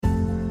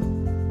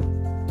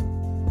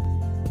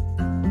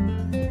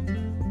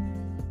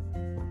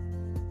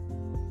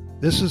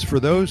This is for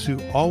those who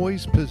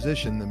always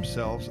position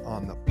themselves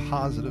on the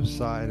positive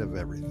side of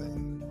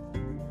everything.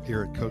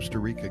 Here at Costa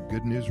Rica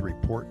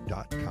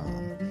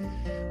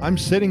GoodNewsReport.com. I'm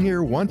sitting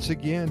here once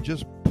again,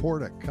 just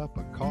poured a cup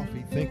of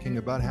coffee, thinking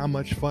about how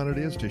much fun it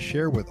is to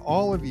share with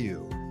all of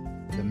you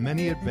the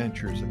many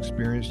adventures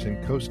experienced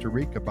in Costa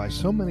Rica by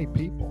so many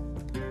people.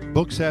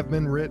 Books have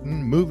been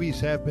written, movies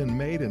have been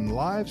made, and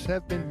lives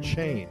have been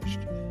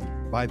changed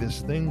by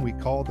this thing we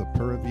call the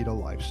Pura Vida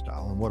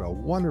lifestyle, and what a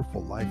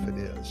wonderful life it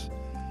is.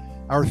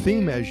 Our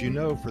theme, as you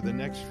know, for the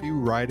next few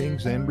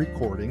writings and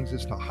recordings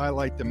is to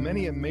highlight the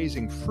many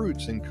amazing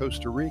fruits in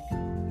Costa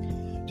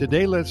Rica.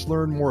 Today, let's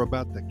learn more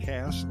about the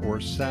cas, or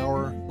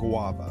sour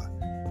guava.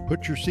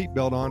 Put your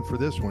seatbelt on for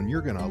this one.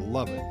 You're going to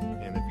love it.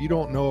 And if you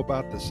don't know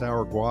about the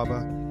sour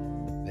guava,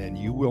 then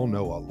you will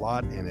know a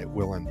lot, and it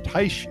will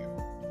entice you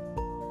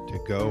to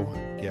go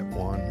get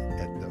one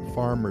at the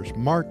farmer's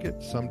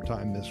market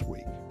sometime this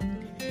week.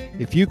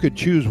 If you could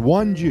choose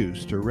one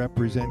juice to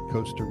represent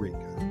Costa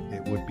Rica,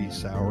 it would be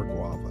sour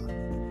guava.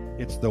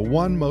 It's the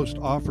one most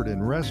offered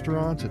in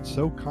restaurants. It's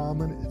so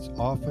common, it's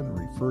often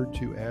referred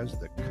to as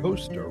the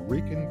Costa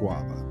Rican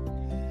guava.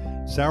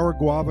 Sour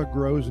guava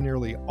grows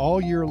nearly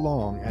all year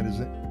long and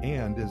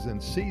is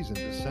in season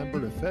December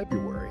to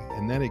February,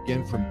 and then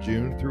again from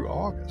June through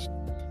August.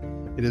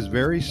 It is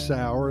very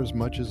sour, as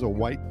much as a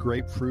white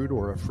grapefruit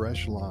or a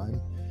fresh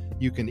lime.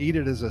 You can eat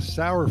it as a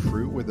sour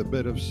fruit with a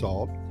bit of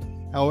salt.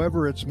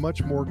 However, it's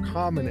much more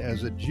common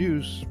as a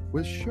juice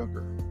with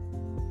sugar.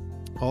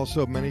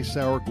 Also, many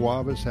sour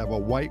guavas have a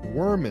white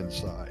worm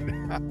inside.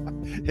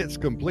 It's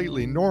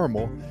completely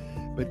normal,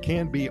 but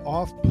can be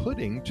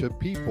off-putting to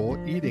people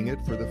eating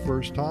it for the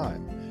first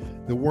time.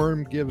 The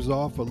worm gives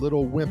off a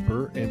little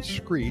whimper and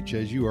screech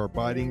as you are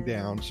biting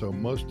down, so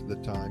most of the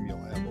time you'll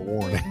have a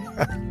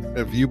warning,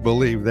 if you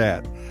believe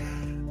that.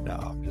 No,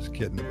 I'm just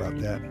kidding about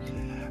that.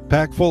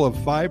 Packed full of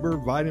fiber,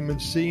 vitamin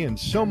C, and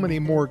so many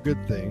more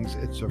good things,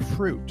 it's a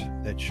fruit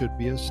that should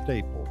be a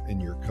staple in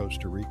your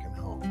Costa Rican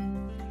home.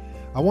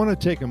 I want to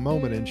take a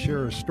moment and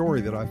share a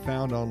story that I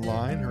found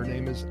online. Her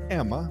name is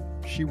Emma.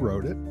 She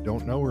wrote it,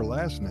 don't know her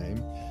last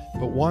name,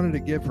 but wanted to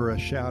give her a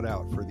shout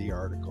out for the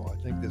article. I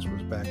think this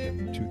was back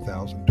in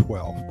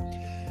 2012.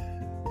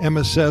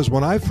 Emma says,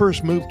 when I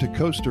first moved to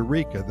Costa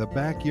Rica, the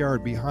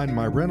backyard behind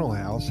my rental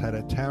house had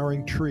a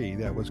towering tree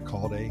that was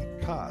called a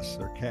cas.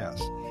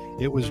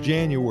 It was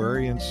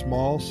January, and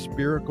small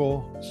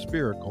spherical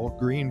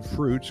green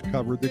fruits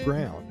covered the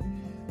ground.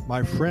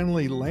 My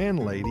friendly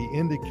landlady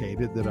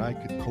indicated that I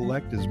could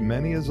collect as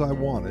many as I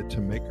wanted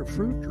to make a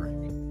fruit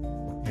drink.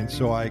 And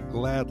so I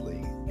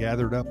gladly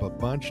gathered up a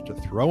bunch to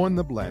throw in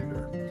the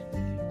blender.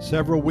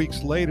 Several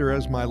weeks later,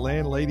 as my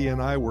landlady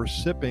and I were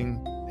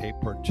sipping a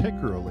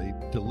particularly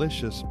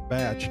delicious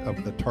batch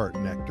of the tart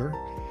nectar,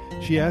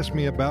 she asked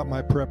me about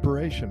my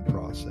preparation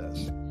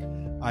process.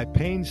 I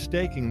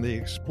painstakingly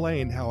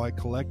explained how I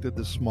collected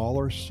the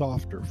smaller,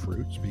 softer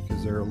fruits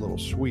because they're a little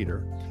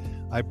sweeter.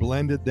 I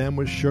blended them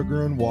with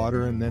sugar and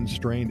water and then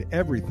strained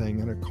everything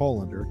in a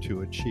colander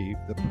to achieve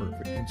the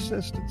perfect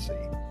consistency.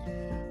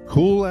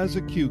 Cool as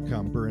a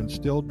cucumber and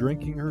still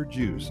drinking her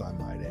juice, I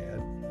might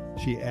add,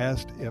 she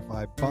asked if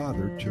I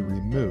bothered to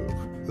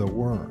remove the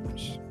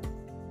worms.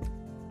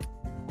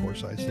 Of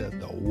course, I said,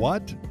 the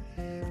what?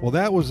 Well,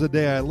 that was the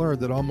day I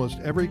learned that almost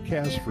every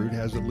cas fruit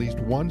has at least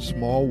one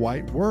small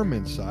white worm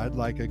inside,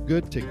 like a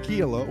good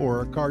tequila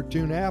or a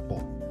cartoon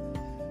apple.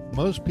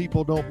 Most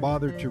people don't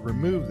bother to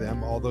remove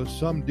them, although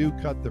some do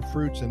cut the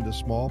fruits into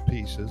small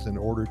pieces in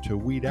order to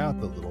weed out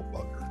the little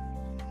bugger.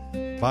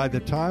 By the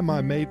time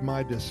I made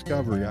my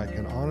discovery, I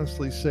can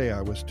honestly say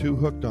I was too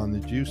hooked on the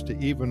juice to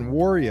even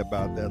worry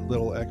about that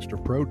little extra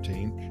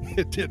protein.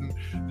 It didn't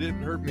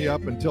hurt me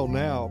up until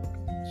now,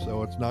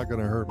 so it's not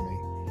going to hurt me.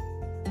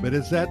 But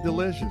it's that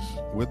delicious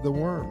with the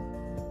worm.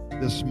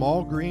 This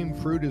small green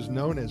fruit is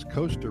known as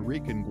Costa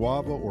Rican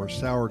guava or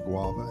sour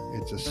guava.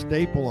 It's a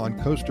staple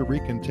on Costa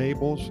Rican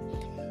tables.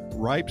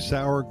 Ripe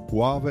sour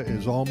guava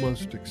is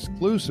almost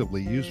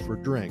exclusively used for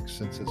drinks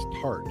since it's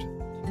tart.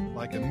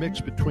 Like a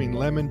mix between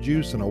lemon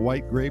juice and a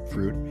white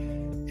grapefruit,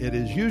 it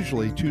is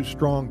usually too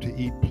strong to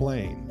eat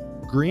plain.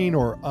 Green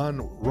or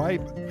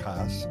unripe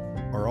cas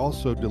are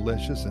also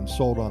delicious and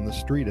sold on the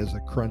street as a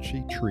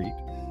crunchy treat,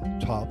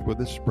 topped with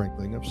a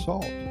sprinkling of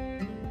salt.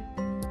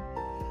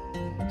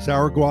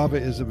 Sour guava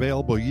is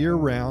available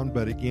year-round,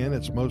 but again,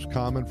 it's most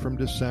common from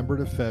December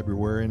to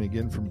February and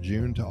again from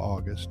June to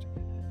August.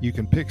 You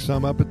can pick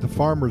some up at the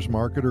farmer's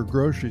market or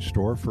grocery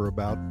store for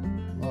about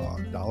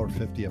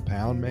 $1.50 a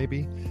pound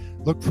maybe.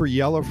 Look for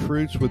yellow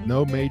fruits with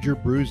no major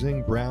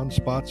bruising. Brown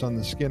spots on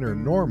the skin are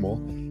normal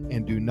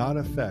and do not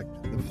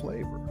affect the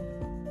flavor.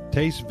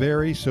 Tastes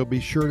vary, so be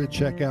sure to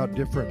check out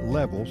different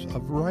levels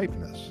of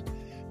ripeness.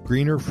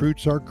 Greener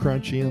fruits are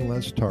crunchy and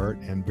less tart,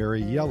 and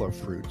very yellow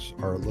fruits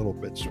are a little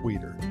bit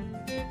sweeter,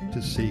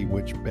 to see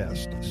which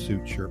best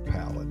suits your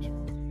palate.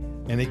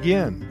 And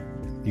again,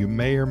 you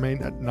may or may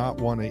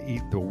not want to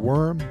eat the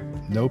worm.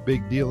 No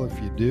big deal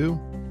if you do.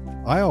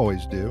 I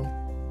always do.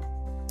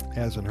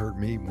 Hasn't hurt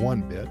me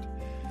one bit.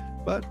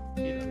 but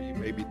you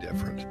may be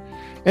different.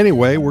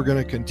 Anyway, we're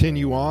going to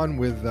continue on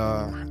with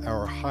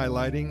our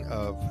highlighting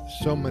of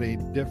so many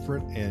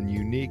different and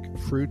unique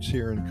fruits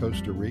here in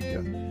Costa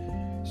Rica.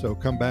 So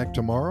come back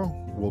tomorrow.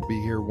 We'll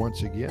be here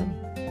once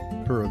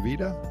again. Pura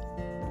Vida.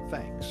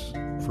 Thanks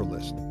for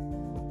listening.